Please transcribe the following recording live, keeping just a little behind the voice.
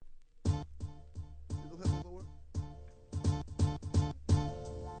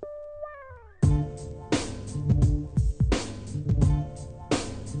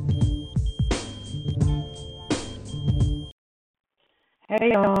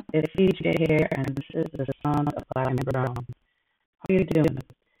Hey y'all, it's CJ here, and this is the Sound of Black and Brown. How you doing?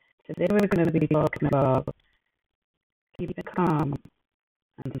 Today we're going to be talking about keep it calm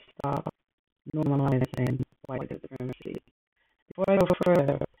and stop normalizing white supremacy. Before I go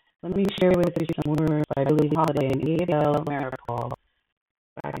further, let me share with you some words by Billie Holiday and E.L. Miracle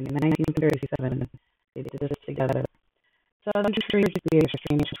back in 1937. They did this together. Southern trees bear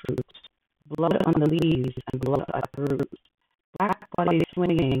strange fruits, blood on the leaves and blood at the roots. Black bodies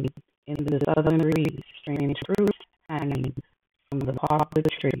swinging in the southern breeze, strange fruits hanging from the poplar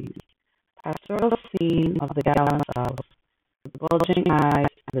trees. Pastoral scene of the gallant south, the bulging eyes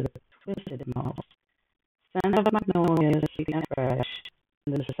and the twisted mouth. Scent of magnolias sweet and fresh,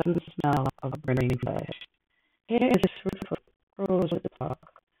 and the sudden smell of burning flesh. Here is a fruit for crows to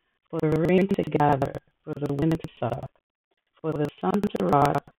pluck, for the rain to gather, for the wind to suck, for the sun to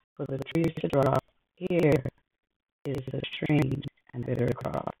rot, for the trees to drop. Here is a strange and bitter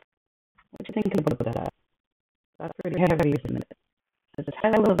crop. What do you think about that? That's pretty heavy, isn't it? The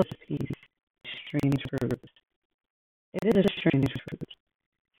title of this piece is Strange Fruit. It is a strange fruit,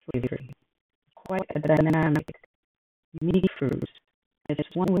 slavery. Quite a dynamic, unique fruit.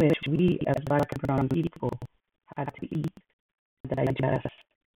 It's one which we as Black and Brown people had to eat and digest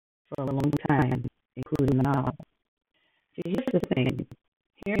for a long time, including now. See, here's the thing.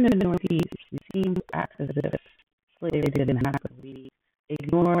 Here in the Northeast, we seem to act as if slavery didn't happen. We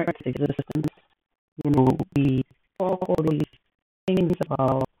ignore its existence. We talk all these things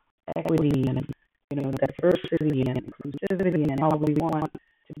about equity and diversity and inclusivity and how we want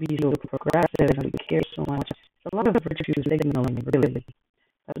to be so progressive and we care so much. It's a lot of virtue signaling, really.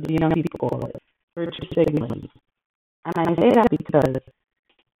 That's what the young people call it, virtue signaling. And I say that because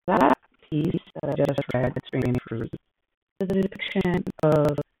that piece that I just read, The Strange Fruit, is a depiction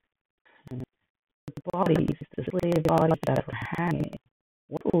of bodies, the slave bodies that were hanging.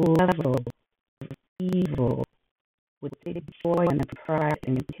 What level of evil would take joy and pride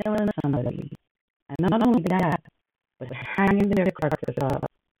in killing somebody? And not only that, but hanging their carcass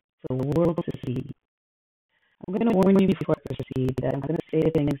up for the world to see. I'm going to warn you before I proceed that I'm going to say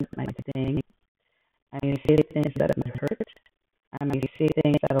things that might sting. I may say things that might hurt. I may say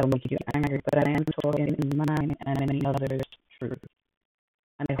things that will make you angry, but I am talking in mine and many others' truth.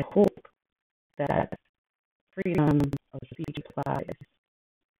 And I hope that freedom of speech applies.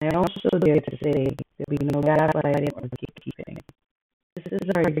 I also dare to say there will be no gaslighting or gatekeeping. This is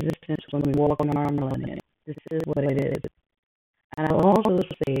our existence when we walk on our millennium. This is what it is. And I'll also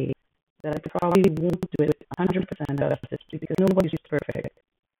say that I probably won't do it 100% justice because nobody's perfect.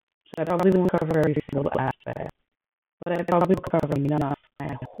 So I probably won't cover every single aspect. But I probably will cover enough,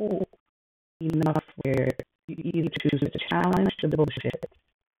 I hope, enough where you either choose to challenge the bullshit,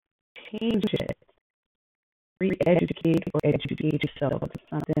 change it, re-educate or educate yourself to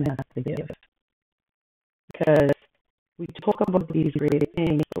something else to give. Because we talk about these great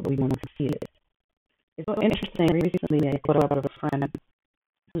things, but we want to see it. It's so interesting. Recently, I caught up with a friend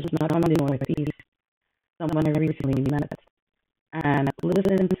who's not from the Northeast, someone I recently met, and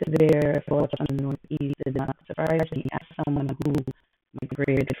listening to their thoughts on the Northeast did not surprise me as someone who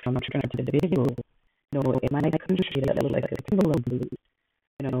migrated from Trinidad to Tobago. In my country that was like a Timberland blues.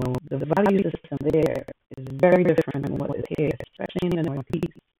 The value system there is very different than what is here, especially in the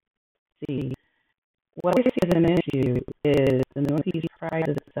Northeast. See, what I see as an issue is the Northeast prides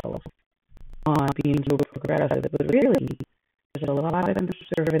itself on being so progressive, but really, there's a lot of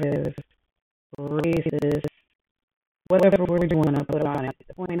conservative, racist, whatever word you want to put on it.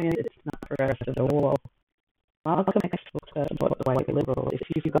 The point is, it's not progressive at all. Malcolm X spoke about the white liberal. If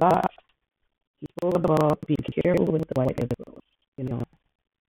you forgot, he spoke about being careful with the white liberals,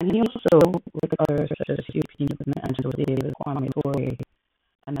 And he also, with others such as U.P. Angelo Davis, Kwame Ture,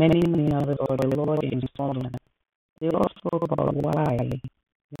 and many others, or the Lord James Baldwin, they all spoke about why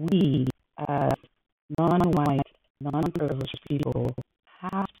we, as non-white, non-privileged people,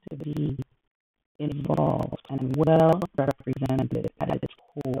 have to be involved and well represented at its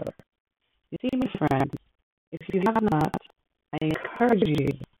core. You see, my friends, if you have not, I encourage you,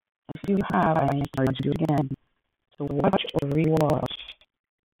 if you have, I encourage you again, to watch or rewatch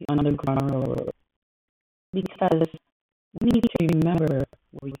The Underground Railroad. Because we need to remember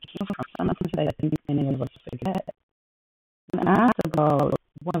where we came from, something that I think many of us forget. When asked about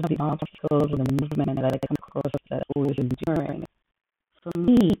one of the obstacles of the movement that I come across that's always enduring, for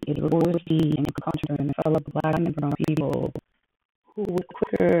me, it would always be encountering fellow Black and Brown people who would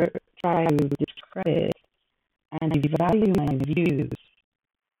quicker try to discredit and devalue my views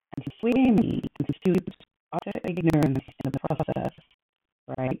and sway me into utter ignorance in the process,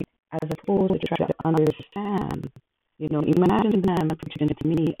 right? As opposed to try to understand, imagine them preaching to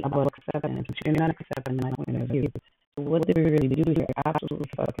me about acceptance, but you're not accepting my point of view. So what do we really do here? Absolutely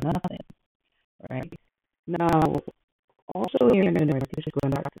fucking nothing, right? Now, also here in the North, this is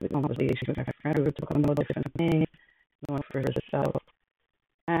going back to the conversation with my friend, we were talking about different things, North versus South.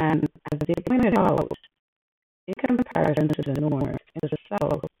 And as they pointed out, in comparison to the North, in the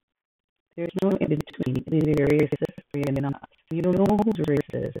South, there's no in between. It's either racist or you're not. You don't know who's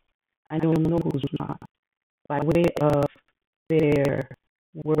racist. I don't know who's not. By way of their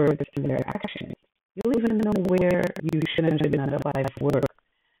words and their actions. You'll even know where you should and should not apply for work.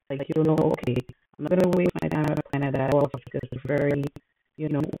 Like, you'll know, okay, I'm not going to waste my time at applying that office because it's very,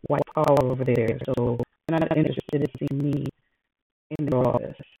 white power over there. So they're not interested in seeing me in the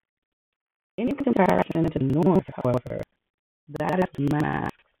office. In comparison to the North, however, that is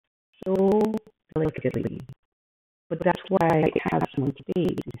masked so delicately. But that's why it has so much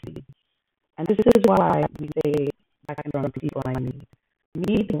weight, you see. And this is why we say, black and brown people,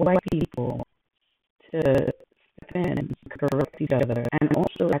 need the white people to step in, correct each other, and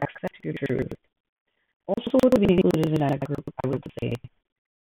also accept your truth. Also to be included in that group, I would say,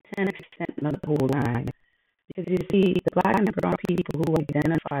 10%, not the whole time. Because you see, the black and brown people who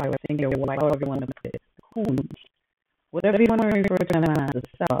identify or think they're white, however you want to put it, the coons, whatever you want to refer to them as, the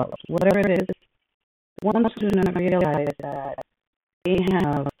selves, whatever it is, the ones who do not realize that they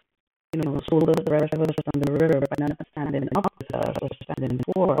have, sold us the rest of us on the river, but not standing up with us or standing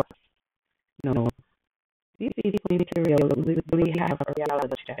for us. These people need to really have a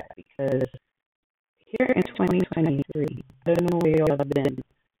reality check, because here in 2023, I don't know where y'all have been,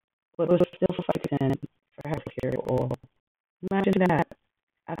 but we're still fighting for healthcare for all. Imagine that.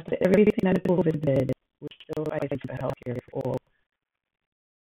 After everything that COVID did, we're still fighting for healthcare for all.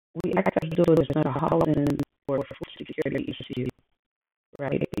 We act as though there's not a housing or food security issue,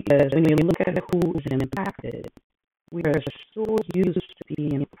 right? Because when you look at who is impacted, we are so used to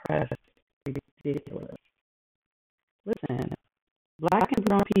being oppressed, it's ridiculous. Listen, black and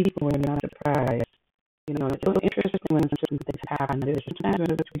brown people are not surprised. It's so interesting when certain things happen. There's sometimes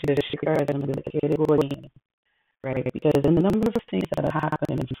when we just shake our heads and be like, okay, they go again, right? Because in the number of things that are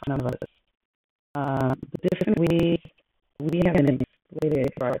happening in front of us, the different ways we have been exploited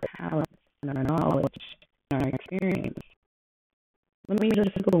for our talents and our knowledge and our experience. Let me use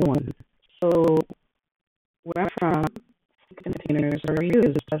a simple one. So, where I'm from, containers are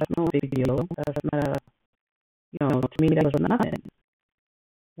used. That's no big deal. That's not a, to me, that was nothing.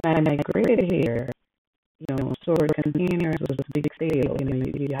 When I migrated here, storage containers was a big sale.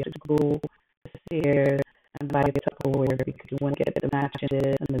 You had to go upstairs and buy the Tupperware because you want to get the matches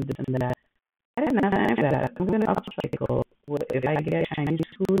and this and that. I didn't have time for that. I'm going to upcycle. If I get Chinese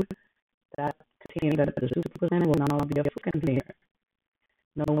food, that container that the soup was in will now be a food container.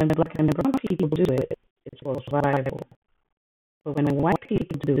 When black and brown people do it, it's called survival. But when white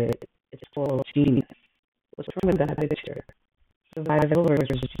people do it, it's called genius. What's wrong with that picture? Survival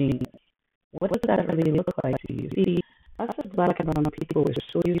versus genius. What does that really look like to you? See, us as black and brown people, we're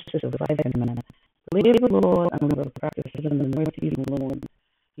so used to surviving the labor laws and labor practices in the Northeast alone.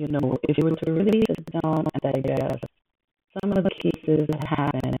 If you were to really sit down and digest some of the cases that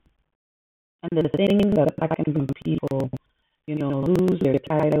happen and the things that black and brown people, lose their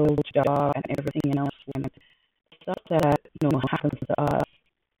title, job, and everything else, when stuff that, happens to us,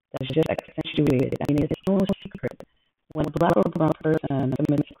 that's just accentuated. It's no secret. When a black or brown person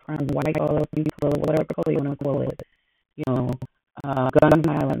commits a crime, white collar, blue collar, whatever color you want to call it, gun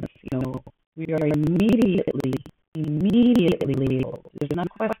violence, we are immediately labeled. There's not a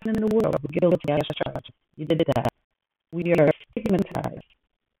question in the world. Guilty as charged. You did that. We are stigmatized.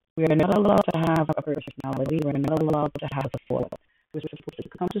 We are not allowed to have a personality. We're not allowed to have a thought. We're supposed to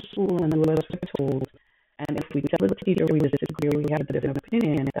come to school and do what we're told. And if we tell the teacher we disagree or we have a different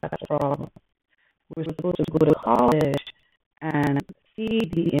opinion, that's a problem. We're supposed to go to college and see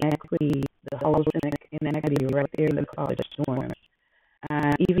the inequity, the housing inequity right there in the college dorms,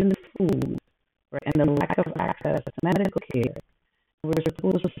 and even the food, right, and the lack of access to medical care. We're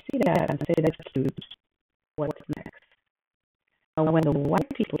supposed to see that and say that's students, what's next? Now, when the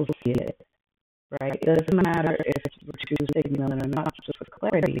white people see it, right, it doesn't matter if it's virtue signaling or not, just for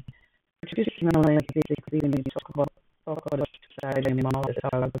clarity. Virtue signaling is basically when you talk about society and all this, how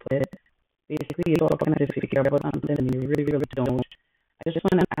I would put it. Basically, you're talking as if you care about something and you really, really don't. I just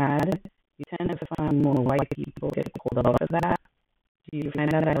want to add, you tend to find more white people get called out for that. Do you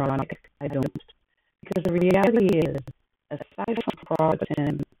find that ironic? I don't. Because the reality is, aside from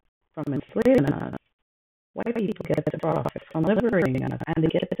profiting from enslaving us, white people get to profit from liberating us, and they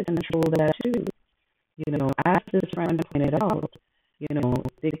get to control that too. As this friend pointed out,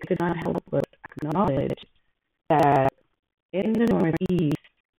 they could not help but acknowledge that In the Northeast,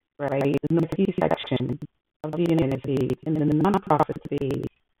 right, the Northeast section of the United States, in the nonprofit space,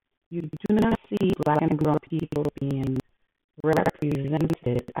 you do not see Black and brown people being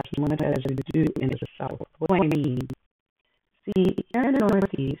represented as much as we do in the South. What do I mean? See, here in the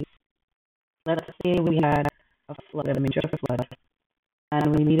Northeast, let's say we had a flood, a major flood,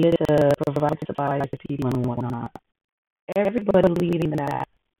 and we needed to provide supplies to people and whatnot. Everybody leading that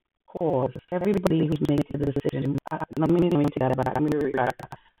cause, everybody who's making the decision, let me take that back.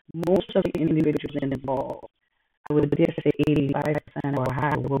 Most of the individuals involved, I would dare say 85% or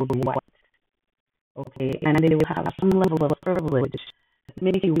higher, will be white. Okay, and they will have some level of privilege that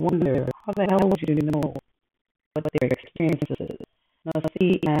makes you wonder how the hell would you know what their experiences is. Now,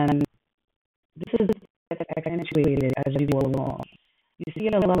 see, and this is accentuated as you go along. You see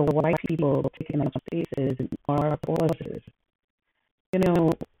a lot of white people taking up spaces in our offices. You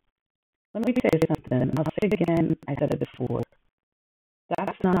know, let me say something. I'll say it again. I said it before.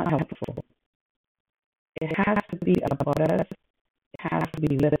 That's not helpful. It has to be about us. It has to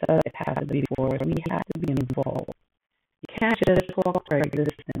be with us. It has to be for us. We have to be involved. You can't just talk for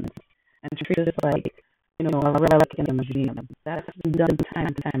existence and treat it like, a relic in a museum. That's been done time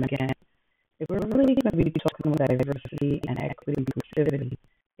and time again. If we're really going to be talking about diversity and equity and inclusivity,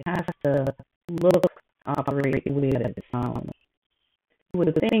 it has to look, operate the way that it sounds. You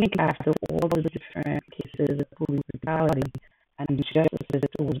would think after all the different cases of police brutality and injustices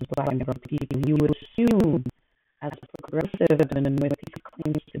towards Black and brown people, you would assume, as progressive as the Northeast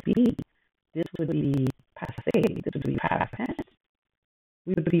claims to be, this would be passé, this would be past tense.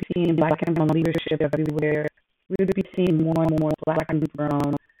 We would be seeing Black and brown leadership everywhere. We would be seeing more and more Black and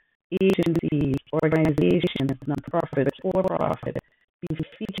brown agencies, organizations, nonprofits, for-profit, being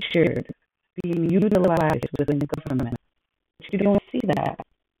featured, being utilized within the government. But you don't see that.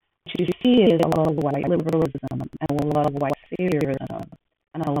 What you see is a lot of white liberalism and a lot of white saviorism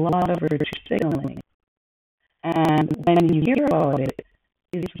and a lot of virtue signaling. And when you hear about it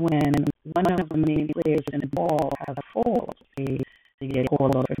is when one of the main players involved has a fault. Say they get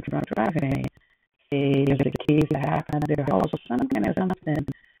called out for drunk driving. Say there's a case that happened at their house or some kind of something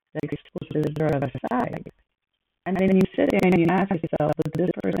that exposes the other side. And then you sit there and you ask yourself, but this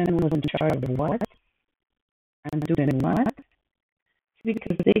person was in charge of what? And doing what?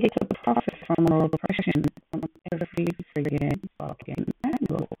 Because they get to profit from our oppression from every friggin' fucking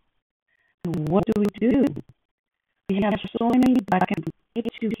angle. And what do? We have so many Black and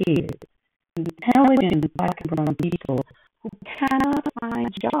educated, intelligent Black and brown people who cannot find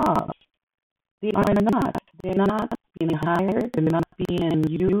jobs. They are not. They're not being hired. They're not being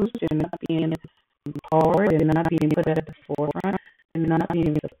used. They're not being empowered. They're not being put at the forefront. They're not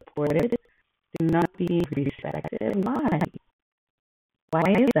being supported. They're not being respected. Why? Why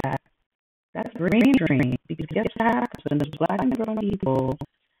is that? That's brain drain. Because guess what happens when the Black and brown people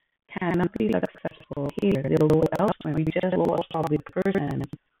cannot be successful here? They'll go elsewhere. We just lost probably a person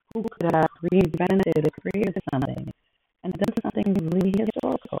who could have reinvented or created something and done something really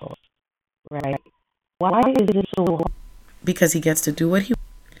historical. Right? Why is it so? Because he gets to do what he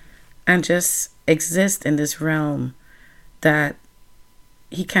wants and just exist in this realm that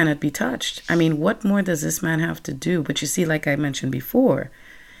he cannot be touched. I mean, what more does this man have to do? But you see, like I mentioned before,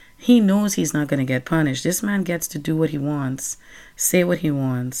 he knows he's not going to get punished. This man gets to do what he wants, say what he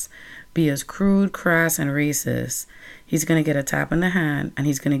wants, be as crude, crass, and racist. He's going to get a tap on the hand and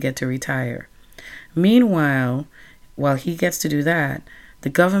he's going to get to retire. Meanwhile, while he gets to do that, the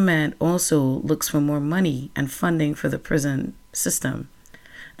government also looks for more money and funding for the prison system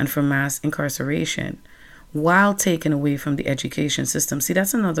and for mass incarceration while taking away from the education system. See,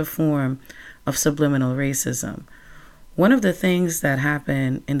 that's another form of subliminal racism. One of the things that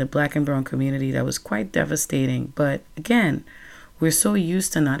happened in the Black and brown community that was quite devastating, but again, we're so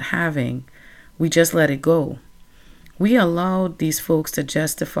used to not having, we just let it go. We allowed these folks to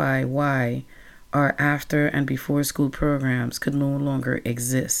justify why our after and before school programs could no longer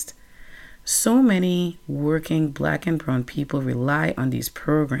exist. So many working Black and brown people rely on these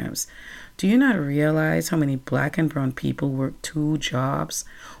programs. Do you not realize how many Black and brown people work 2 jobs?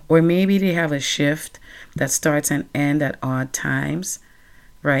 Or maybe they have a shift that starts and ends at odd times,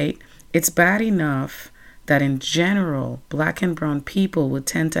 right? It's bad enough that in general, Black and brown people would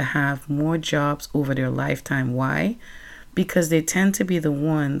tend to have more jobs over their lifetime. Why? Because they tend to be the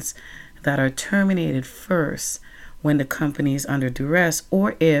ones that are terminated first when the company is under duress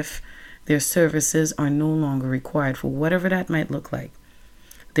or if their services are no longer required for whatever that might look like.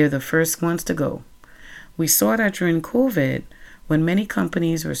 They're the first ones to go. We saw that during COVID when many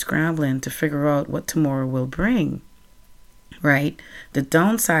companies were scrambling to figure out what tomorrow will bring, right? The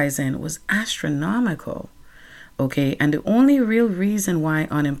downsizing was astronomical. Okay, and the only real reason why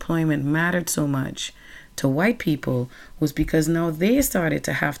unemployment mattered so much to white people was because now they started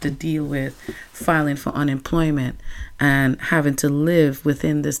to have to deal with filing for unemployment and having to live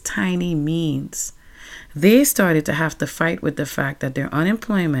within this tiny means. They started to have to fight with the fact that their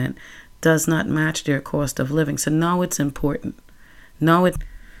unemployment does not match their cost of living. So now it's important. Now it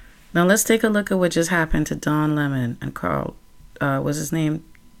now let's take a look at what just happened to Don Lemon and Carl. What's his name?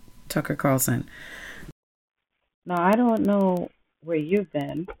 Tucker Carlson. Now, I don't know where you've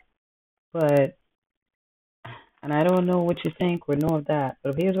been, but, and I don't know what you think or know of that,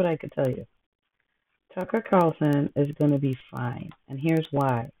 but here's what I could tell you. Tucker Carlson is going to be fine, and here's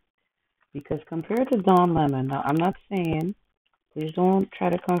why. Because compared to Don Lemon, now I'm not saying, please don't try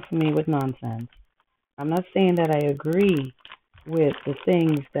to come for me with nonsense. I'm not saying that I agree with the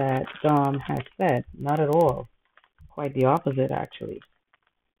things that Dom has said. Not at all. Quite the opposite, actually.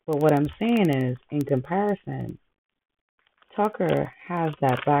 But what I'm saying is, in comparison, Tucker has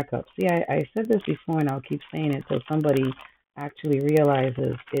that backup. See, I said this before, and I'll keep saying it till somebody actually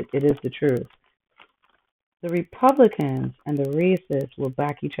realizes it is the truth. The Republicans and the racists will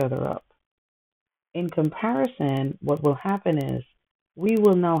back each other up. In comparison, what will happen is we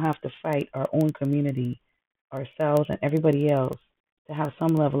will now have to fight our own community, ourselves, and everybody else to have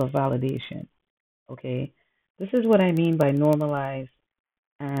some level of validation. Okay? This is what I mean by normalized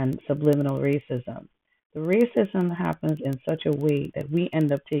and subliminal racism. The racism happens in such a way that we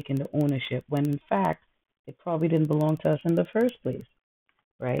end up taking the ownership when in fact it probably didn't belong to us in the first place,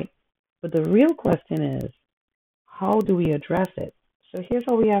 right? But the real question is, how do we address it? So here's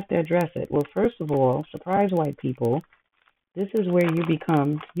how we have to address it. Well, first of all, surprise white people, this is where you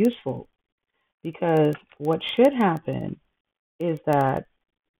become useful. Because what should happen is that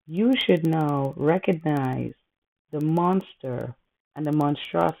you should now recognize the monster and the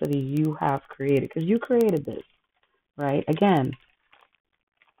monstrosity you have created. Because you created this, right? Again,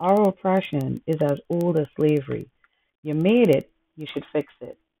 our oppression is as old as slavery. You made it, you should fix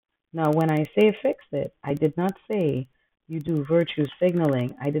it. Now, when I say fix it, I did not say you do virtue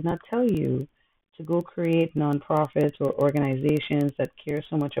signaling. I did not tell you to go create nonprofits or organizations that care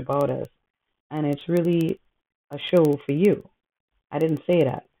so much about us. And it's really a show for you. I didn't say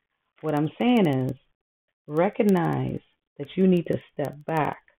that. What I'm saying is recognize that you need to step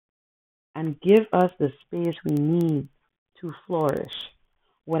back and give us the space we need to flourish.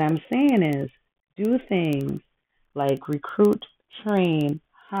 What I'm saying is do things like recruit, train,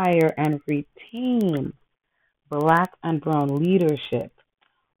 hire, and retain black and brown leadership.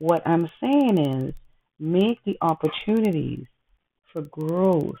 What I'm saying is make the opportunities for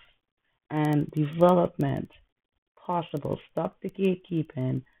growth and development possible. Stop the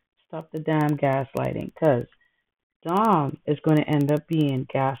gatekeeping, stop the damn gaslighting, because Dom is going to end up being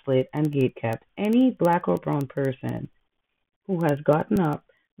gaslit and gatekept. Any black or brown person who has gotten up,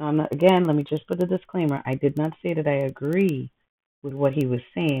 now I'm not, again, let me just put a disclaimer. I did not say that I agree with what he was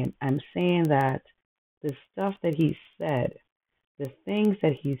saying. I'm saying that the stuff that he said, the things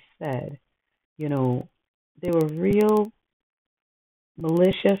that he said, you know, they were real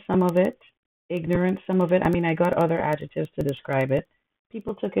malicious, some of it, ignorant, some of it. I mean, I got other adjectives to describe it.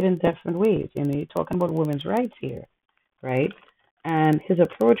 People took it in different ways. You know, you're talking about women's rights here, right? And his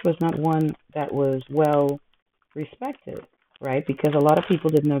approach was not one that was well respected, right? Because a lot of people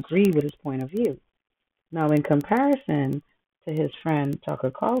didn't agree with his point of view. Now, in comparison to his friend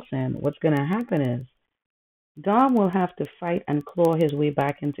Tucker Carlson, what's going to happen is Dom will have to fight and claw his way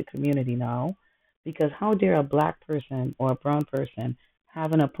back into community now, because how dare a black person or a brown person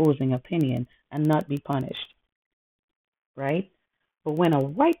have an opposing opinion and not be punished, right? But when a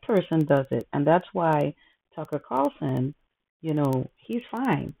white person does it, and that's why Tucker Carlson, you know, he's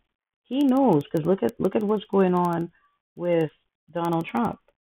fine. He knows, because look at what's going on with Donald Trump,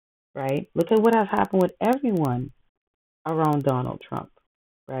 right? Look at what has happened with everyone around Donald Trump,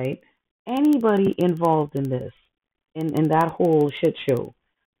 right? Anybody involved in this, in that whole shit show.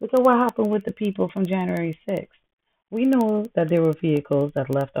 Look at what happened with the people from January 6th. We know that there were vehicles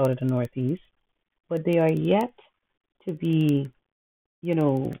that left out of the Northeast, but they are yet to be, you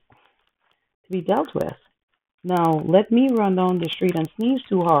know, to be dealt with. Now, let me run down the street and sneeze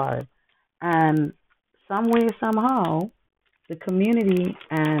too hard, and some way, somehow, the community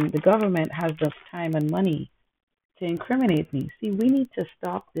and the government has the time and money to incriminate me. See, we need to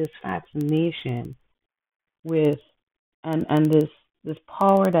stop this fascination with and this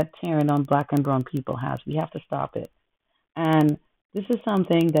power that tyranny on black and brown people has. We have to stop it. And this is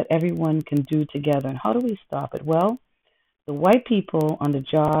something that everyone can do together. And how do we stop it? Well, the white people on the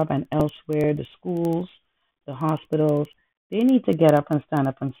job and elsewhere, the schools, the hospitals, they need to get up and stand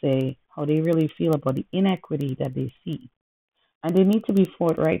up and say, how they really feel about the inequity that they see. And they need to be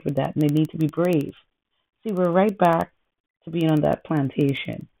forthright with that, and they need to be brave. See, we're right back to being on that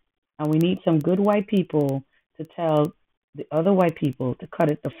plantation. And we need some good white people to tell the other white people to cut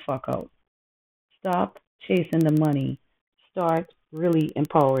it the fuck out. Stop chasing the money. Start really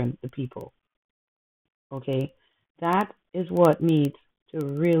empowering the people. Okay? That is what needs to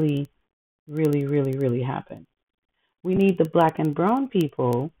really, really, really, really happen. We need the black and brown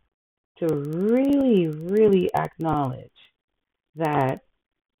people to really, really acknowledge that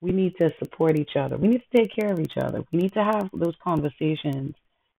we need to support each other. We need to take care of each other. We need to have those conversations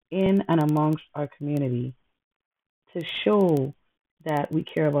in and amongst our community to show that we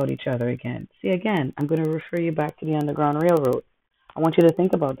care about each other again. See, again, I'm going to refer you back to the Underground Railroad. I want you to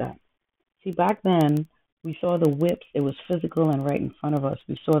think about that. See, back then, we saw the whips. It was physical and right in front of us.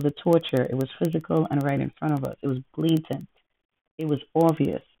 We saw the torture. It was physical and right in front of us. It was blatant. It was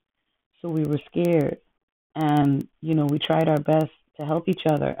obvious. So we were scared. And, we tried our best to help each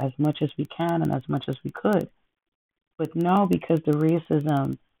other as much as we can and as much as we could. But now, because the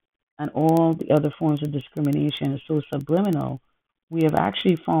racism and all the other forms of discrimination is so subliminal, we have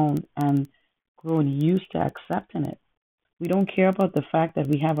actually found and grown used to accepting it. We don't care about the fact that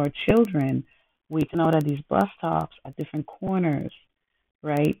we have our children waiting out at these bus stops at different corners,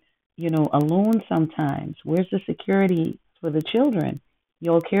 right? Alone sometimes. Where's the security for the children?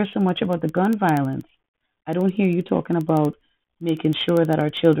 You all care so much about the gun violence. I don't hear you talking about making sure that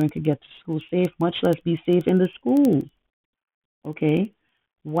our children could get to school safe, much less be safe in the schools. Okay?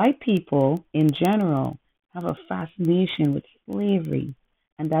 White people in general have a fascination with slavery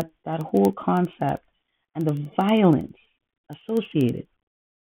and that whole concept and the violence associated.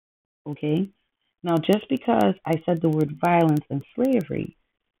 Okay? Now, just because I said the word violence and slavery,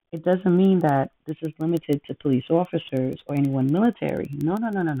 it doesn't mean that this is limited to police officers or anyone military. No, no,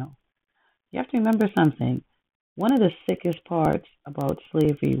 no, no, no. You have to remember something. One of the sickest parts about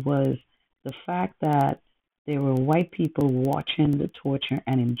slavery was the fact that there were white people watching the torture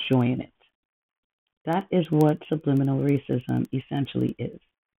and enjoying it. That is what subliminal racism essentially is.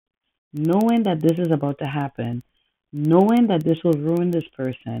 Knowing that this is about to happen, knowing that this will ruin this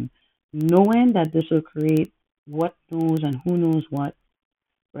person, knowing that this will create what knows and who knows what,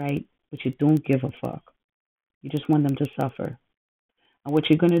 right? But you don't give a fuck. You just want them to suffer. And what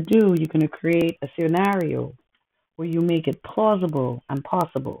you're going to do, you're going to create a scenario where you make it plausible and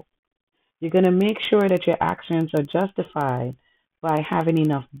possible. You're going to make sure that your actions are justified by having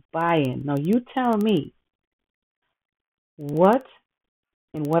enough buy-in. Now, you tell me what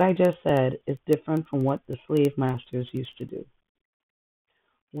in what I just said is different from what the slave masters used to do.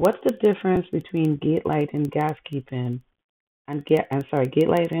 What's the difference between gate lighting, gaskeeping, gate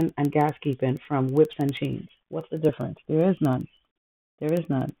lighting and gaskeeping from whips and chains? What's the difference? There is none. There is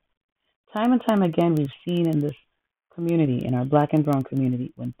none. Time and time again, we've seen in this community, in our black and brown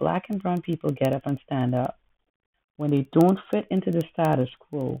community, when black and brown people get up and stand up, when they don't fit into the status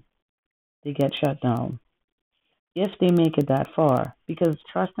quo, they get shut down. If they make it that far, because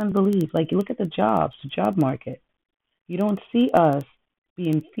trust and believe, like you look at the job market, you don't see us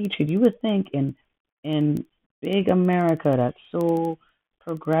being featured. You would think in big America that's so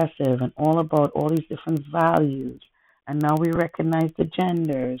progressive and all about all these different values, and now we recognize the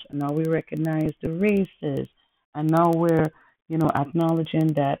genders, and now we recognize the races, and now we're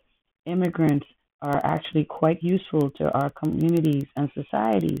acknowledging that immigrants are actually quite useful to our communities and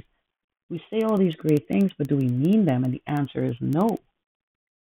societies. We say all these great things, but do we mean them? And the answer is no.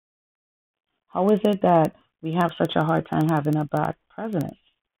 How is it that we have such a hard time having a black president?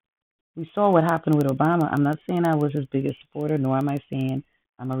 We saw what happened with Obama. I'm not saying I was his biggest supporter, nor am I saying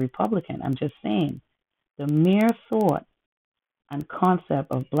I'm a Republican. I'm just saying the mere thought and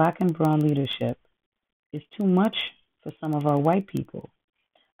concept of black and brown leadership is too much for some of our white people.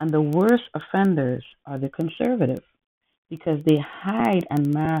 And the worst offenders are the conservative, because they hide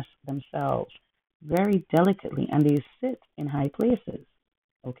and mask themselves very delicately, and they sit in high places.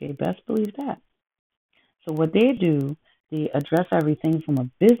 Okay, best believe that. So what they do, they address everything from a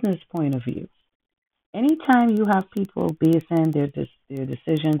business point of view. Anytime you have people basing their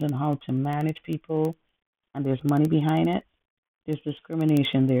decisions on how to manage people, and there's money behind it, there's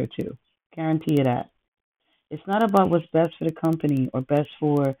discrimination there too. Guarantee you that. It's not about what's best for the company or best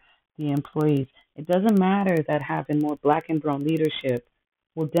for the employees. It doesn't matter that having more black and brown leadership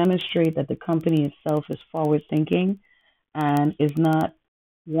will demonstrate that the company itself is forward thinking and is not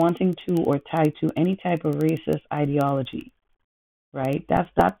wanting to or tied to any type of racist ideology, right?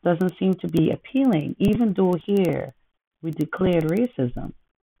 That doesn't seem to be appealing, even though here we declared racism.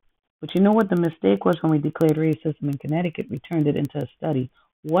 But you know what the mistake was when we declared racism in Connecticut? We turned it into a study.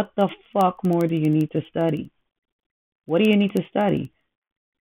 What the fuck more do you need to study? What do you need to study?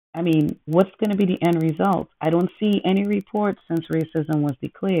 I mean, what's going to be the end result? I don't see any reports since racism was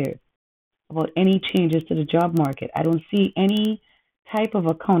declared about any changes to the job market. I don't see any type of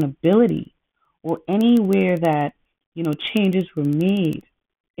accountability or anywhere that, changes were made.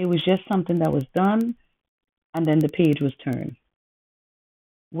 It was just something that was done and then the page was turned.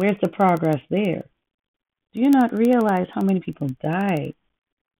 Where's the progress there? Do you not realize how many people died?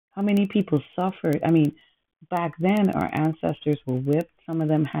 How many people suffered? I mean, back then our ancestors were whipped. Some of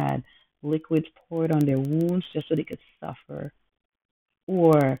them had liquids poured on their wounds just so they could suffer.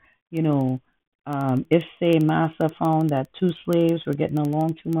 Or, you know, if say Massa found that two slaves were getting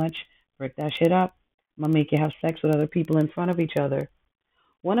along too much, break that shit up. I'm gonna make you have sex with other people in front of each other.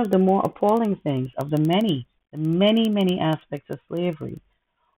 One of the more appalling things of the many aspects of slavery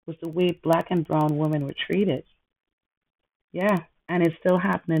was the way black and brown women were treated. Yeah, and it's still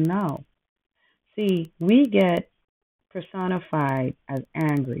happening now. See, we get personified as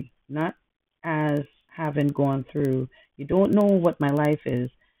angry, not as having gone through. You don't know what my life is.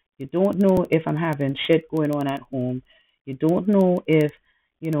 You don't know if I'm having shit going on at home. You don't know if,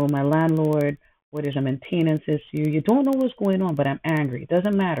 my landlord, what is a maintenance issue. You don't know what's going on, but I'm angry. It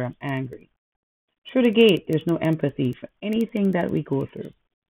doesn't matter. I'm angry. Through the gate, there's no empathy for anything that we go through.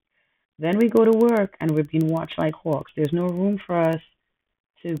 Then we go to work and we're being watched like hawks. There's no room for us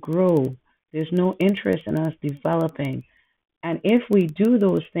to grow. There's no interest in us developing. And if we do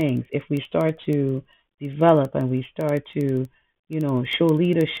those things, if we start to develop and we start to, show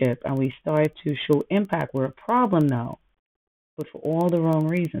leadership and we start to show impact, we're a problem now, but for all the wrong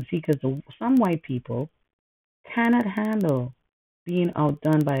reasons. See, because some white people cannot handle being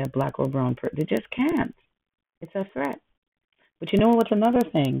outdone by a black or brown person. They just can't. It's a threat. But you know what's another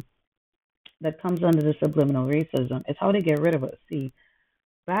thing that comes under the subliminal racism? It's how they get rid of us. See,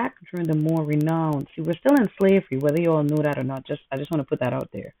 back during the more renowned, see, we're still in slavery, whether you all know that or not. I just want to put that out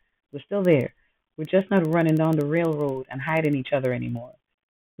there. We're still there. We're just not running down the railroad and hiding each other anymore.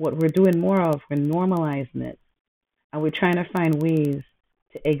 What we're doing more of, we're normalizing it, and we're trying to find ways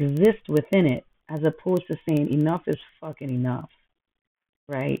to exist within it, as opposed to saying enough is fucking enough,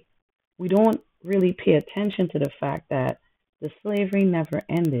 right? We don't really pay attention to the fact that the slavery never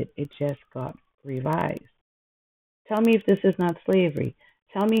ended; it just got revised. Tell me if this is not slavery.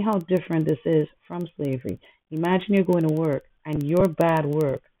 Tell me how different this is from slavery. Imagine you're going to work and your bad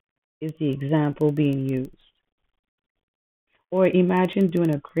work is the example being used. Or imagine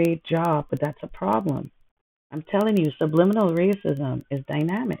doing a great job, but that's a problem. I'm telling you, subliminal racism is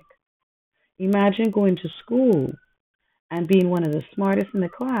dynamic. Imagine going to school and being one of the smartest in the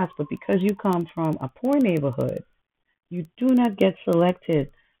class, but because you come from a poor neighborhood, you do not get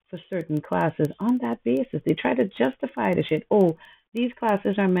selected for certain classes on that basis. They try to justify the shit. Oh, these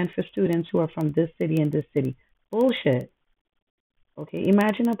classes are meant for students who are from this city and this city. Bullshit. Okay,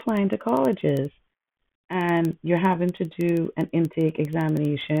 imagine applying to colleges and you're having to do an intake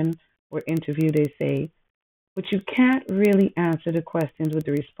examination or interview, they say, but you can't really answer the questions with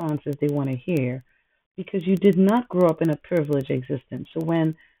the responses they want to hear because you did not grow up in a privileged existence. So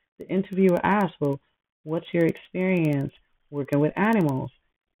when the interviewer asks, well, what's your experience working with animals?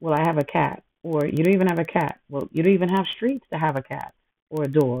 Well, I have a cat. Or you don't even have a cat. Well, you don't even have streets to have a cat or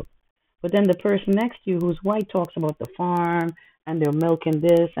a dog. But then the person next to you who's white talks about the farm and they're milking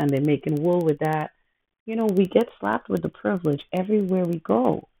this and they're making wool with that. We get slapped with the privilege everywhere we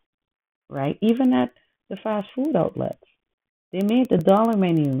go, right? Even at the fast food outlets. They made the dollar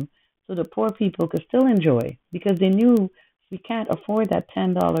menu so the poor people could still enjoy because they knew we can't afford that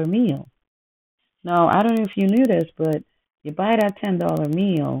 $10 meal. Now, I don't know if you knew this, but you buy that $10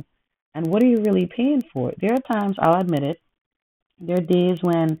 meal, and what are you really paying for? There are times, I'll admit it, there are days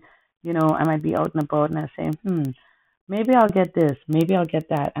when, I might be out and about and I say, maybe I'll get this, maybe I'll get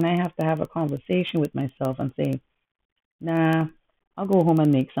that. And I have to have a conversation with myself and say, nah, I'll go home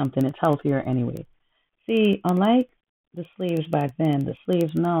and make something. It's healthier anyway. See, unlike the slaves back then, the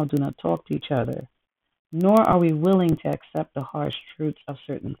slaves now do not talk to each other, nor are we willing to accept the harsh truths of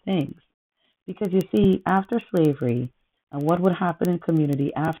certain things. Because you see, after slavery, and what would happen in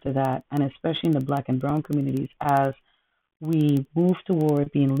community after that, and especially in the black and brown communities, as we move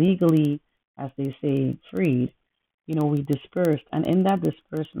toward being legally, as they say, freed, we dispersed. And in that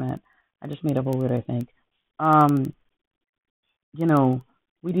disbursement, I just made up a word, I think, um, you know,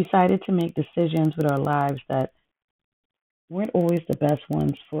 we decided to make decisions with our lives that weren't always the best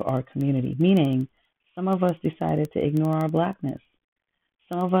ones for our community. Meaning, some of us decided to ignore our blackness.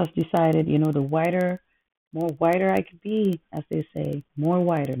 Some of us decided, the whiter, more whiter I could be, as they say, more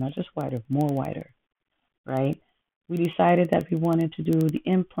whiter, not just whiter, more whiter, right? We decided that we wanted to do the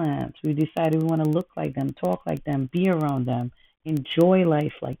implants. We decided we want to look like them, talk like them, be around them, enjoy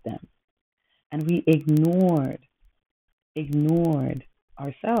life like them. And we ignored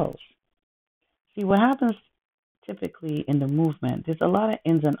ourselves. See, what happens typically in the movement, there's a lot of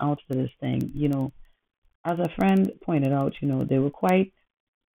ins and outs to this thing. As a friend pointed out, they were quite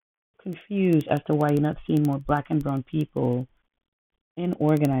confused as to why you're not seeing more black and brown people in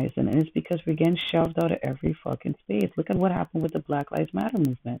organizing. And it's because we're getting shoved out of every fucking space. Look at what happened with the Black Lives Matter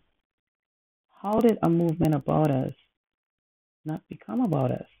movement. How did a movement about us not become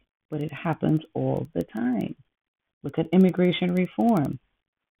about us? But it happens all the time. Look at immigration reform.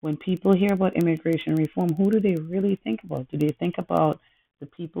 When people hear about immigration reform, who do they really think about? Do they think about the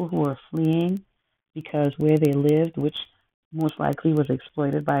people who are fleeing because where they lived, which most likely was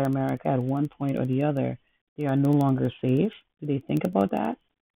exploited by America at one point or the other, they are no longer safe? Do they think about that?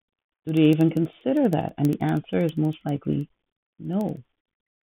 Do they even consider that? And the answer is most likely no,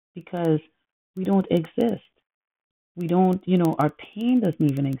 because we don't exist. We don't, our pain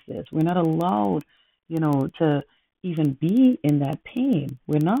doesn't even exist. We're not allowed, to even be in that pain.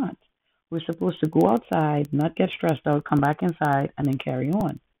 We're not. We're supposed to go outside, not get stressed out, come back inside, and then carry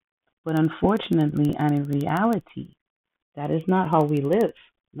on. But unfortunately, and in reality, that is not how we live.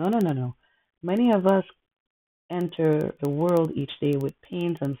 No, no, no, no. Many of us enter the world each day with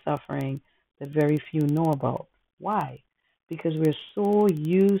pains and suffering that very few know about. Why? Because we're so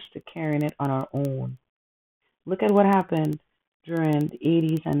used to carrying it on our own. Look at what happened during the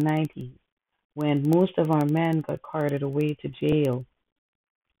 80s and 90s when most of our men got carted away to jail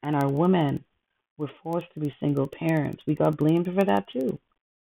and our women were forced to be single parents. We got blamed for that too.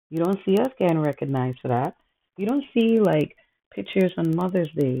 You don't see us getting recognized for that. You don't see like pictures on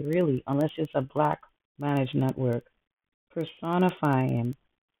Mother's Day, really, unless it's a black managed network personifying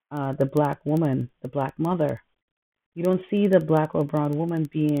the black woman, the black mother. You don't see the black or brown woman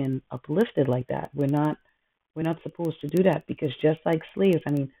being uplifted like that. We're not supposed to do that because just like slaves,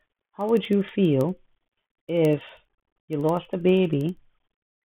 I mean, how would you feel if you lost a baby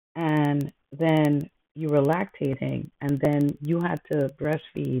and then you were lactating and then you had to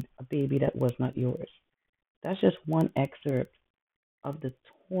breastfeed a baby that was not yours? That's just one excerpt of the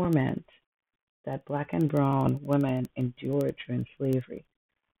torment that black and brown women endured during slavery.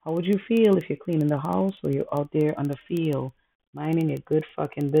 How would you feel if you're cleaning the house or you're out there on the field minding your good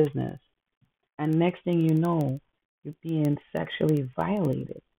fucking business and next thing you know, you're being sexually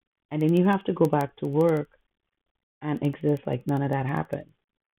violated? And then you have to go back to work and exist like none of that happened.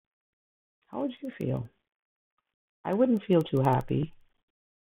 How would you feel? I wouldn't feel too happy.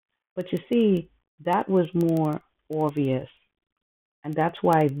 But you see, that was more obvious. And that's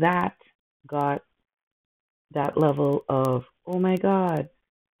why that got that level of, oh my God.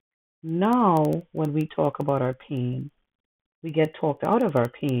 Now, when we talk about our pain, we get talked out of our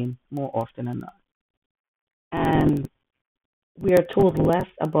pain more often than not. And we are told less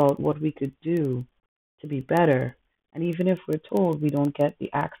about what we could do to be better. And even if we're told, we don't get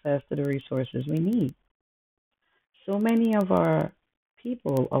the access to the resources we need. So many of our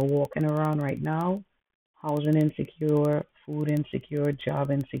people are walking around right now, housing insecure, food insecure,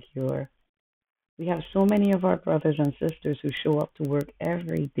 job insecure. We have so many of our brothers and sisters who show up to work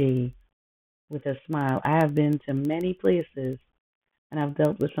every day with a smile. I have been to many places and I've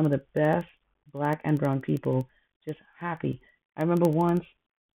dealt with some of the best black and brown people just happy. I remember once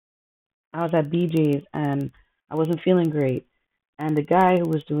I was at BJ's and I wasn't feeling great. And the guy who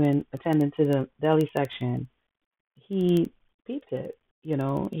was doing attending to the deli section, he peeped it. He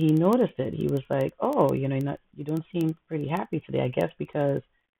noticed it. He was like, "Oh, you don't seem pretty happy today." I guess because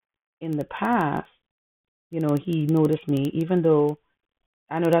in the past, he noticed me, even though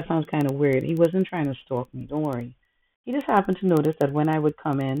I know that sounds kind of weird. He wasn't trying to stalk me. Don't worry. He just happened to notice that when I would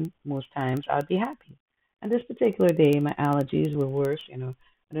come in, most times I'd be happy. And this particular day, my allergies were worse. I don't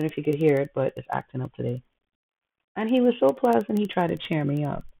know if you could hear it, but it's acting up today. And he was so pleasant, he tried to cheer me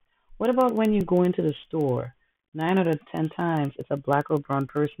up. What about when you go into the store? 9 out of 10 times, it's a black or brown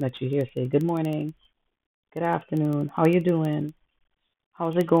person that you hear say, "Good morning, good afternoon, how you doing?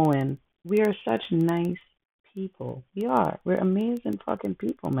 How's it going?" We are such nice people. We are. We're amazing fucking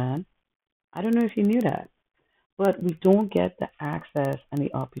people, man. I don't know if you knew that. But we don't get the access and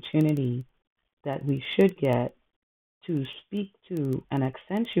the opportunity that we should get to speak to and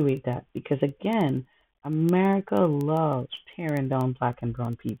accentuate that because, again, America loves tearing down black and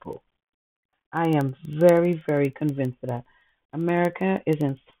brown people. I am very, very convinced of that. America is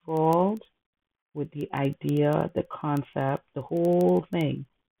enthralled with the idea, the concept, the whole thing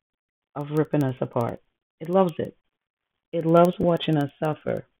of ripping us apart. It loves it. It loves watching us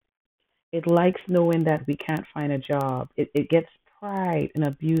suffer. It likes knowing that we can't find a job. It gets pride in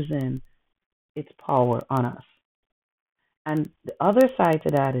abusing its power on us. And the other side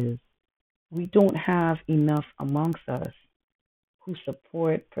to that is we don't have enough amongst us who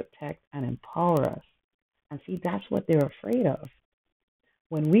support, protect, and empower us. And see, that's what they're afraid of.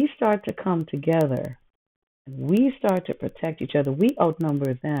 When we start to come together and we start to protect each other, we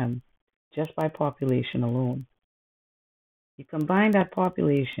outnumber them just by population alone. You combine that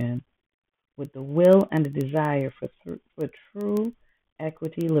population with the will and the desire for true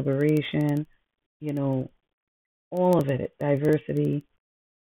equity, liberation, you know, all of it, diversity,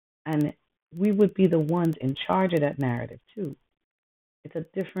 and we would be the ones in charge of that narrative too. It's a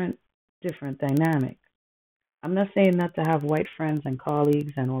different dynamic. I'm not saying not to have white friends and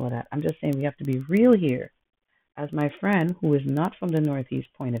colleagues and all of that. I'm just saying we have to be real here. As my friend who is not from the Northeast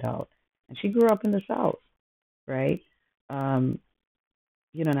pointed out, and she grew up in the South, right? Um,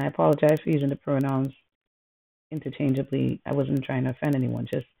 and I apologize for using the pronouns interchangeably. I wasn't trying to offend anyone,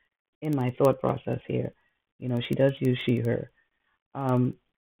 just in my thought process here. She does use she, her. Um,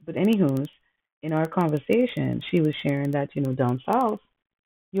 but anywho's, in our conversation, she was sharing that, down south,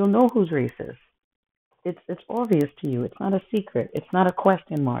 you'll know who's racist. It's obvious to you. It's not a secret. It's not a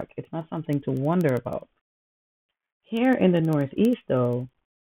question mark. It's not something to wonder about. Here in the Northeast, though,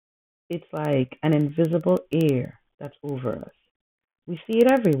 it's like an invisible air that's over us. We see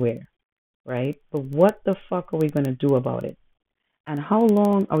it everywhere, right? But what the fuck are we going to do about it? And how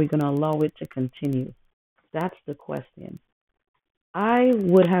long are we going to allow it to continue? That's the question. I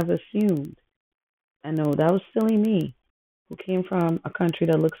would have assumed, I know that was silly me, who came from a country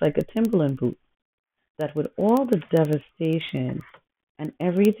that looks like a Timberland boot, that with all the devastation and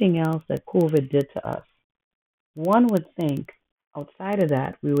everything else that COVID did to us, one would think outside of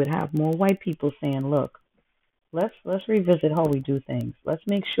that we would have more white people saying, look, let's revisit how we do things. Let's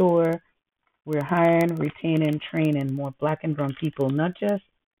make sure we're hiring, retaining, training more black and brown people, not just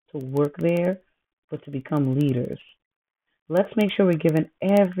to work there, but to become leaders. Let's make sure we're giving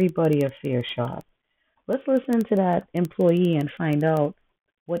everybody a fair shot. Let's listen to that employee and find out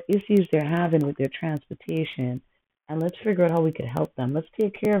what issues they're having with their transportation, and let's figure out how we could help them. Let's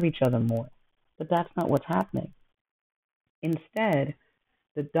take care of each other more. But that's not what's happening. Instead,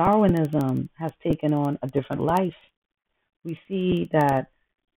 the Darwinism has taken on a different life. We see that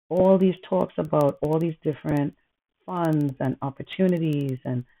all these talks about all these different funds and opportunities,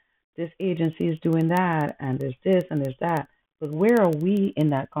 and this agency is doing that, and there's this and there's that. But where are we in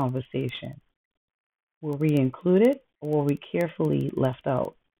that conversation? Were we included or were we carefully left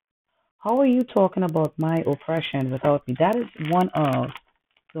out? How are you talking about my oppression without me? That is one of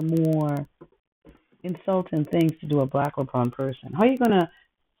the more insulting things to do a black or brown person. How are you going to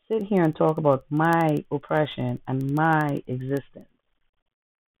sit here and talk about my oppression and my existence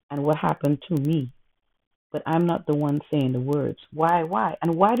and what happened to me? But I'm not the one saying the words. Why?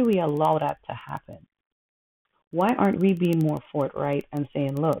 And why do we allow that to happen? Why aren't we being more forthright and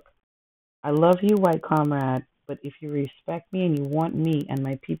saying, look, I love you, white comrade, but if you respect me and you want me and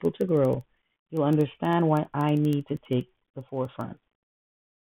my people to grow, you'll understand why I need to take the forefront.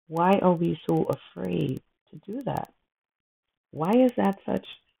 Why are we so afraid to do that? Why is that such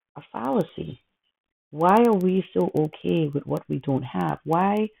a fallacy? Why are we so okay with what we don't have?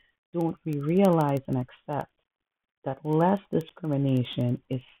 Why don't we realize and accept that less discrimination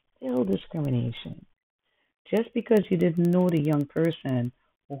is still discrimination? Just because you didn't know the young person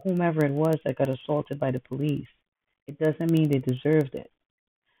or whomever it was that got assaulted by the police, it doesn't mean they deserved it.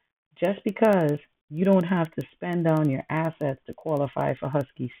 Just because you don't have to spend down your assets to qualify for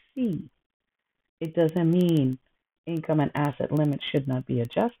Husky C, it doesn't mean income and asset limits should not be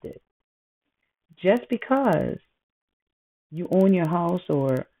adjusted. Just because you own your house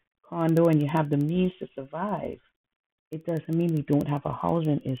or condo and you have the means to survive, it doesn't mean we don't have a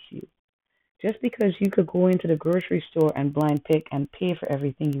housing issue. Just because you could go into the grocery store and blind pick and pay for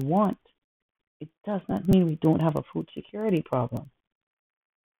everything you want, it does not mean we don't have a food security problem.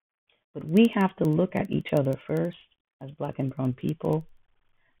 But we have to look at each other first as black and brown people,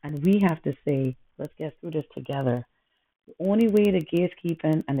 and we have to say, let's get through this together. The only way the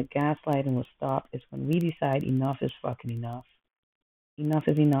gatekeeping and the gaslighting will stop is when we decide enough is fucking enough. Enough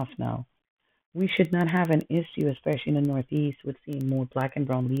is enough now. We should not have an issue, especially in the Northeast, with seeing more black and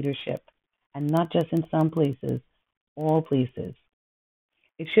brown leadership, and not just in some places, all places.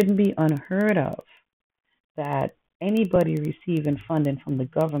 It shouldn't be unheard of that anybody receiving funding from the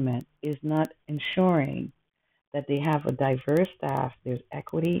government is not ensuring that they have a diverse staff, there's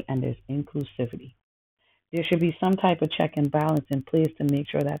equity, and there's inclusivity. There should be some type of check and balance in place to make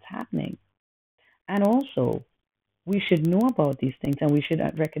sure that's happening. And also, We should know about these things and we should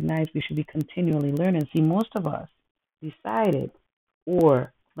recognize we should be continually learning. See, most of us decided,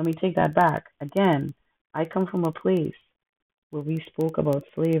 or let me take that back. Again, I come from a place where we spoke about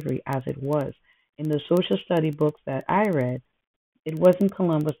slavery as it was. In the social study books that I read, it wasn't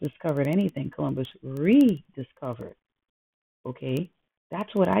Columbus discovered anything, Columbus rediscovered. Okay?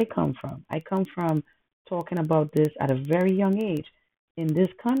 That's what I come from. I come from talking about this at a very young age. In this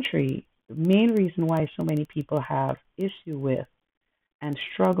country, the main reason why so many people have issue with and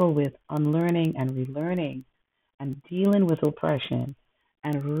struggle with unlearning and relearning and dealing with oppression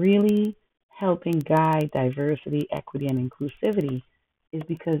and really helping guide diversity, equity, and inclusivity is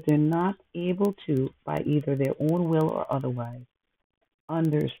because they're not able to, by either their own will or otherwise,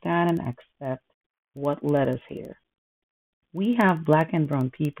 understand and accept what led us here. We have black and brown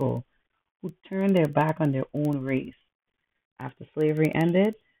people who turned their back on their own race. After slavery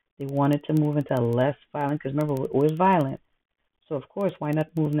ended, they wanted to move into a less violent, because remember, we're always violent. So, of course, why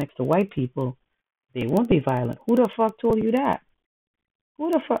not move next to white people? They won't be violent. Who the fuck told you that?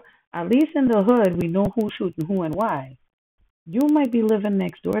 Who the fuck? At least in the hood, we know who's shooting who and why. You might be living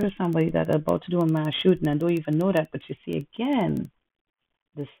next door to somebody that's about to do a mass shooting and don't even know that. But you see, again,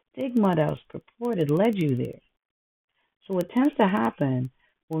 the stigma that was purported led you there. So what tends to happen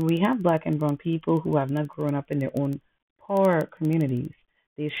when we have black and brown people who have not grown up in their own poor communities,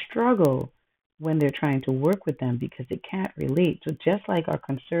 they struggle when they're trying to work with them because they can't relate. So just like our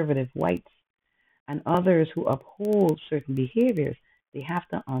conservative whites and others who uphold certain behaviors, they have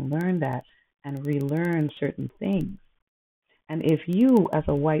to unlearn that and relearn certain things. And if you, as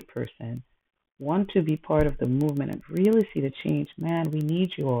a white person, want to be part of the movement and really see the change, man, we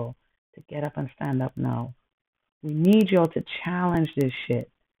need you all to get up and stand up now. We need you all to challenge this shit.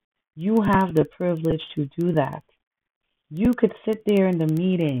 You have the privilege to do that. You could sit there in the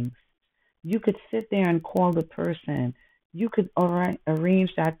meetings. You could sit there and call the person. You could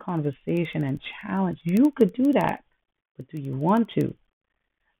arrange that conversation and challenge. You could do that. But do you want to?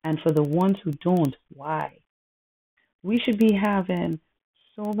 And for the ones who don't, why? We should be having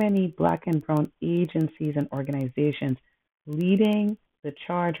so many black and brown agencies and organizations leading the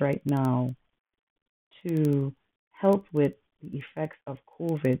charge right now to help with the effects of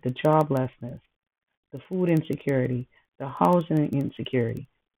COVID, the joblessness, the food insecurity, the housing insecurity.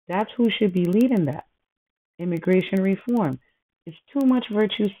 That's who should be leading that. Immigration reform. It's too much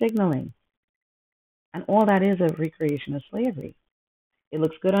virtue signaling. And all that is a recreation of slavery. It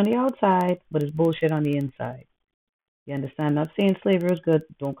looks good on the outside, but it's bullshit on the inside. You understand? I'm not saying slavery is good.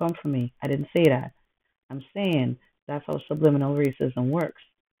 Don't come for me. I didn't say that. I'm saying that's how subliminal racism works.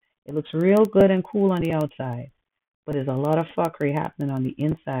 It looks real good and cool on the outside, but there's a lot of fuckery happening on the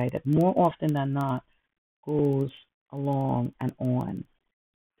inside that more often than not goes along and on.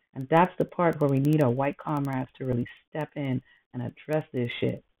 And that's the part where we need our white comrades to really step in and address this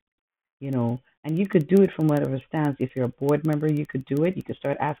shit. And you could do it from whatever stance. If you're a board member, you could do it. You could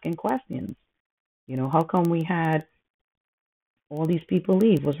start asking questions. How come we had all these people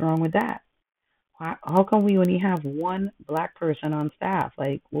leave? What's wrong with that? How come we only have one black person on staff?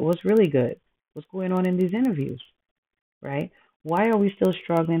 Like, what's really good? What's going on in these interviews, right? Why are we still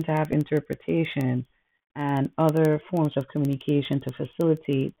struggling to have interpretation and other forms of communication to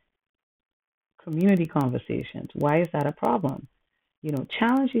facilitate community conversations? Why is that a problem?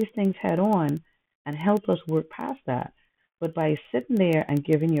 Challenge these things head on and help us work past that. But by sitting there and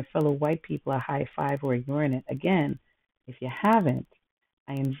giving your fellow white people a high five or ignoring it, again, if you haven't,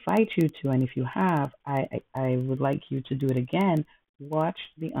 I invite you to, and if you have, I would like you to do it again. Watch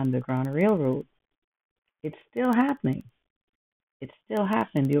the Underground Railroad. It's still happening. It's still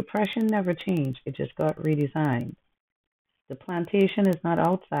happening. The oppression never changed. It just got redesigned. The plantation is not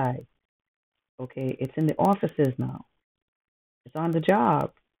outside. Okay, it's in the offices now. It's on the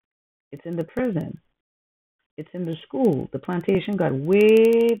job. It's in the prison. It's in the school. The plantation got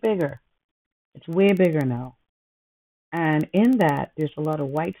way bigger. It's way bigger now. And in that, there's a lot of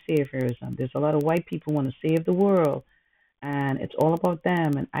white saviorism. There's a lot of white people want to save the world. And it's all about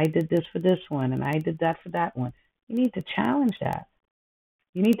them. And I did this for this one. And I did that for that one. You need to challenge that.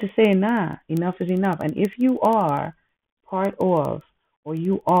 You need to say, nah, enough is enough. And if you are part of, or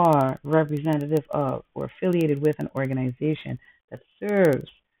you are representative of, or affiliated with an organization that serves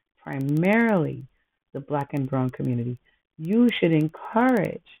primarily the black and brown community, you should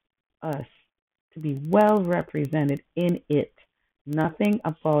encourage us to be well represented in it. Nothing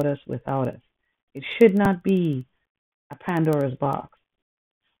about us without us. It should not be a Pandora's box.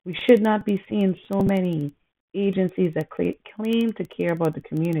 We should not be seeing so many agencies that claim to care about the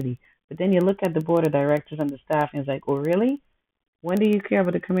community, but then you look at the board of directors and the staff and it's like, oh really? When do you care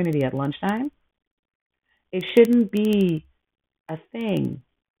about the community? At lunchtime? It shouldn't be a thing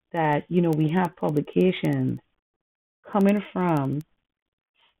that, we have publications coming from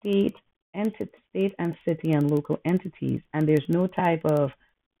state state and city and local entities, and there's no type of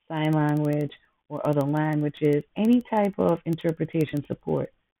sign language or other languages, any type of interpretation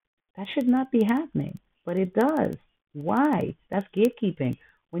support. That should not be happening, but it does. Why? That's gatekeeping.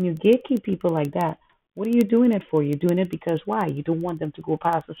 When you gatekeep people like that, what are you doing it for? You're doing it because why? You don't want them to go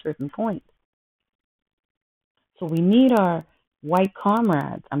past a certain point. So we need our white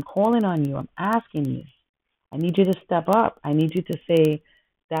comrades. I'm calling on you. I'm asking you. I need you to step up. I need you to say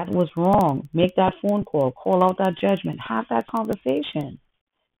that was wrong. Make that phone call. Call out that judgment. Have that conversation.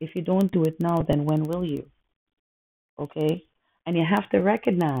 If you don't do it now, then when will you? Okay? And you have to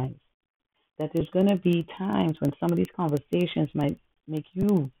recognize that there's going to be times when some of these conversations might make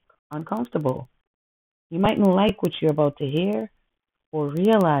you uncomfortable. You mightn't like what you're about to hear or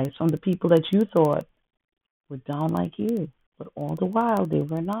realize from the people that you thought were down like you. But all the while, they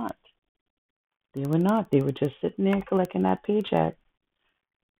were not. They were not. They were just sitting there collecting that paycheck.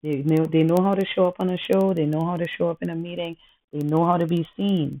 They know how to show up on a show. They know how to show up in a meeting. They know how to be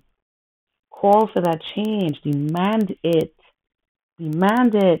seen. Call for that change. Demand it.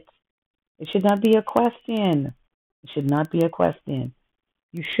 Demand it. It should not be a question. It should not be a question.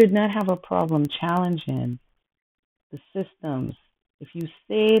 You should not have a problem challenging the systems. If you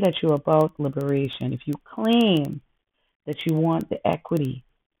say that you're about liberation, if you claim that you want the equity,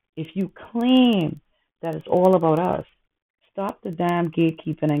 if you claim that it's all about us, stop the damn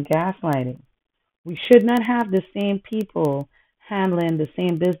gatekeeping and gaslighting. We should not have the same people handling the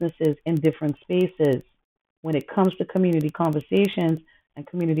same businesses in different spaces when it comes to community conversations and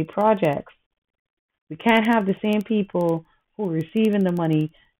community projects. We can't have the same people who are receiving the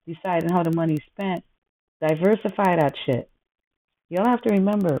money deciding how the money's spent. Diversify that shit. Y'all have to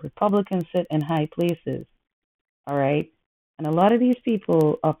remember, Republicans sit in high places, all right? And a lot of these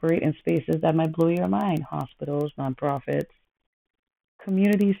people operate in spaces that might blow your mind. Hospitals, nonprofits,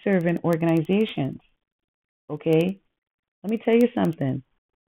 community serving organizations, okay? Let me tell you something.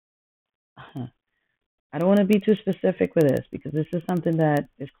 I don't want to be too specific with this because this is something that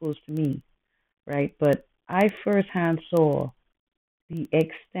is close to me, right? But I firsthand saw the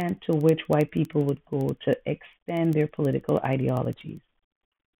extent to which white people would go to extend their political ideologies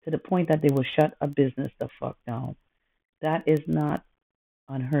to the point that they will shut a business the fuck down. That is not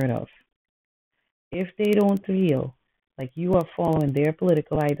unheard of. If they don't feel like you are following their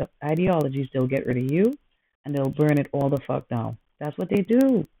political ideologies, they'll get rid of you and they'll burn it all the fuck down. That's what they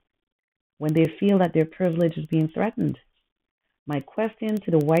do when they feel that their privilege is being threatened. My question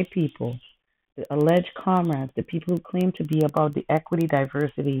to the white people, the alleged comrades, the people who claim to be about the equity,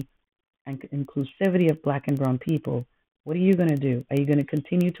 diversity, and inclusivity of black and brown people, what are you going to do? Are you going to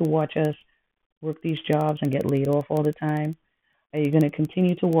continue to watch us work these jobs and get laid off all the time? Are you going to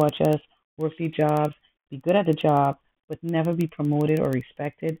continue to watch us work these jobs, be good at the job, but never be promoted or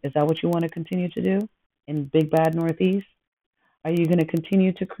respected? Is that what you want to continue to do in Big Bad Northeast? Are you going to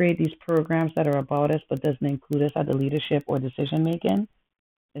continue to create these programs that are about us but doesn't include us at the leadership or decision making?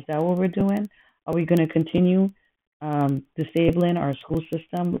 Is that what we're doing? Are we going to continue disabling our school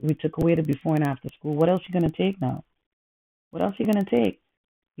system? We took away the before and after school. What else are you going to take now? What else are you going to take?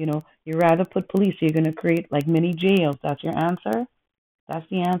 You rather put police. You're going to create like mini jails. That's your answer? That's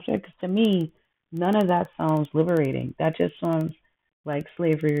the answer? Because to me, none of that sounds liberating. That just sounds like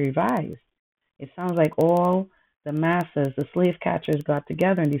slavery revised. It sounds like all the masses, the slave catchers got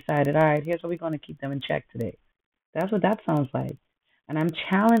together and decided, all right, here's how we're going to keep them in check today. That's what that sounds like. And I'm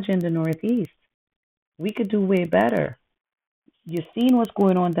challenging the Northeast. We could do way better. You've seen what's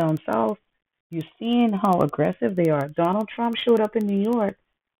going on down south. You've seen how aggressive they are. Donald Trump showed up in New York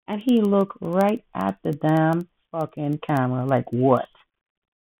and he looked right at the damn fucking camera like, what?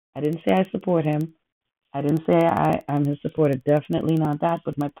 I didn't say I support him. I didn't say I'm his supporter. Definitely not that.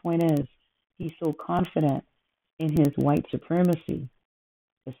 But my point is, he's so confident in his white supremacy.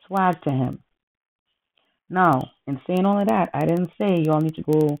 The swag to him. Now, in saying all of that, I didn't say y'all need to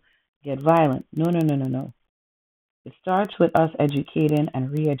go get violent. No, no, no, no, no. It starts with us educating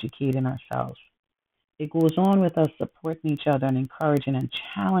and re-educating ourselves. It goes on with us supporting each other and encouraging and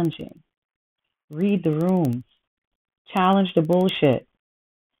challenging. Read the room. Challenge the bullshit.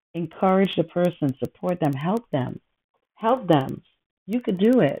 Encourage the person. Support them. Help them. Help them. You could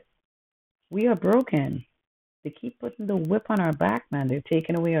do it. We are broken. They keep putting the whip on our back, man. They're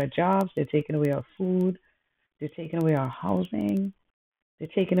taking away our jobs. They're taking away our food. They're taking away our housing. They're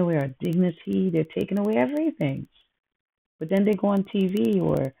taking away our dignity. They're taking away everything. But then they go on TV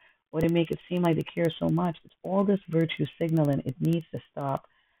or they make it seem like they care so much. It's all this virtue signaling. It needs to stop.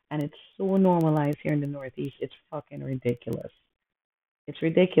 And it's so normalized here in the Northeast. It's fucking ridiculous. It's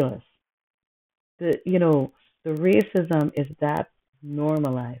ridiculous. The racism is that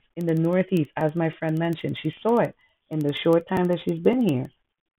normalized in the Northeast. As my friend mentioned, she saw it in the short time that she's been here.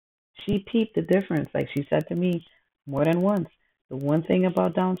 She peeped the difference. Like she said to me more than once, the one thing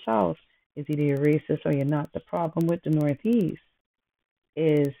about down south is either you're racist or you're not. The problem with the Northeast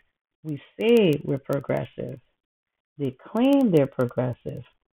is we say we're progressive. They claim they're progressive.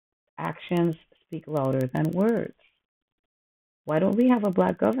 Actions speak louder than words. Why don't we have a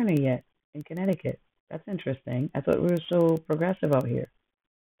black governor yet in Connecticut? That's interesting. I thought we were so progressive out here.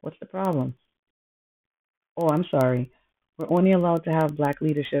 What's the problem? Oh, I'm sorry. We're only allowed to have black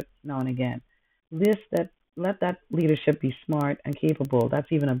leadership now and again. This that Let that leadership be smart and capable.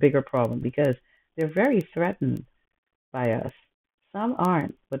 That's even a bigger problem because they're very threatened by us. Some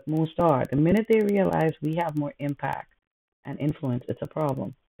aren't, but most are. The minute they realize we have more impact and influence, it's a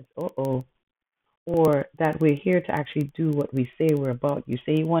problem. It's oh, or that we're here to actually do what we say we're about. You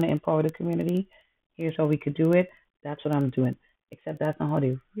say you want to empower the community, here's how we could do it. That's what I'm doing. Except that's not how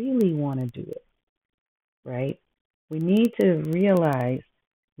they really want to do it, right? We need to realize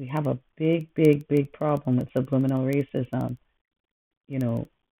we have a big, big, big problem with subliminal racism, you know,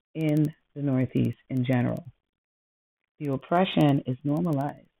 in the Northeast in general. The oppression is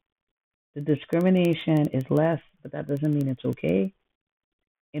normalized. The discrimination is less, but that doesn't mean it's okay.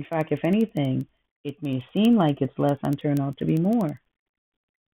 In fact, if anything, it may seem like it's less and turn out to be more.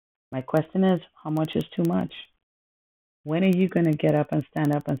 My question is, how much is too much? When are you going to get up and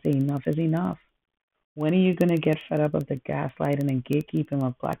stand up and say enough is enough? When are you going to get fed up of the gaslighting and gatekeeping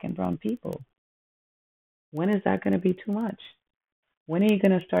of black and brown people? When is that going to be too much? When are you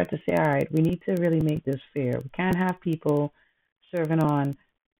going to start to say, all right, we need to really make this fair? We can't have people serving on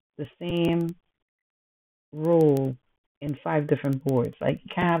the same role in 5 different boards. Like,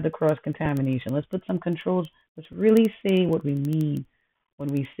 you can't have the cross contamination. Let's put some controls. Let's really say what we mean when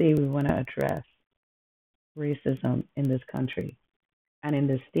we say we want to address racism in this country and in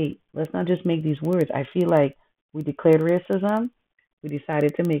this state. Let's not just make these words. I feel like we declared racism, we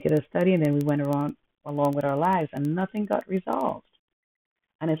decided to make it a study, and then we went around along with our lives, and nothing got resolved.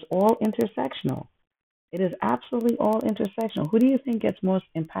 And it's all intersectional. It is absolutely all intersectional. Who do you think gets most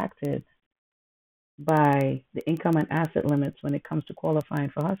impacted by the income and asset limits when it comes to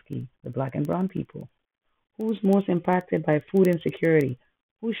qualifying for Husky? The black and brown people. Who's most impacted by food insecurity?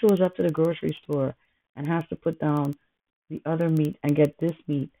 Who shows up to the grocery store and has to put down the other meat and get this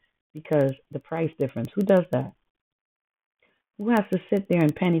meat because the price difference? Who does that? Who has to sit there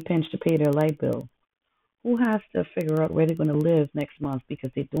and penny pinch to pay their light bill? Who has to figure out where they're going to live next month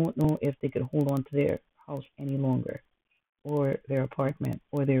because they don't know if they could hold on to their house any longer, or their apartment,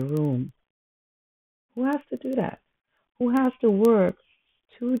 or their room? Who has to do that? Who has to work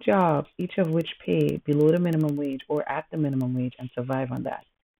 2 jobs, each of which pay below the minimum wage or at the minimum wage, and survive on that?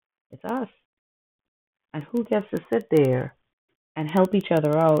 It's us. And who gets to sit there and help each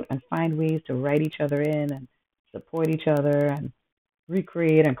other out and find ways to write each other in and support each other and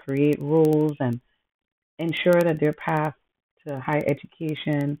recreate and create rules and ensure that their path to higher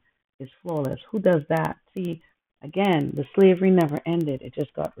education is flawless? Who does that? See, again, the slavery never ended. It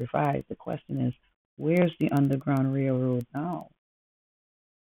just got revised. The question is, where's the Underground Railroad now?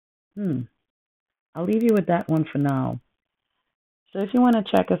 I'll leave you with that one for now. So if you want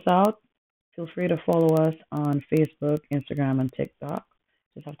to check us out, feel free to follow us on Facebook, Instagram, and TikTok.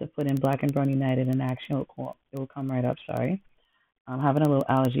 Just have to put in Black and Brown United in action. It will come right up. Sorry. I'm having a little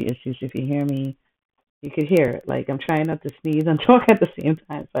allergy issue, so if you hear me, you could hear it. Like, I'm trying not to sneeze and talk at the same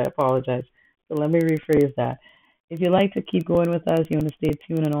time, so I apologize. So let me rephrase that. If you'd like to keep going with us, you want to stay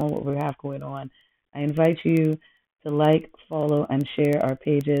tuned on all what we have going on, I invite you to like, follow, and share our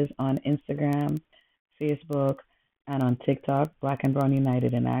pages on Instagram, Facebook, and on TikTok, Black and Brown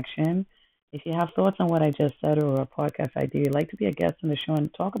United in Action. If you have thoughts on what I just said or a podcast idea, you'd like to be a guest on the show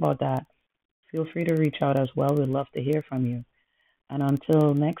and talk about that, feel free to reach out as well. We'd love to hear from you. And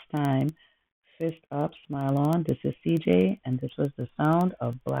until next time, fist up, smile on. This is CJ, and this was the sound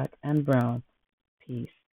of Black and Brown. Peace.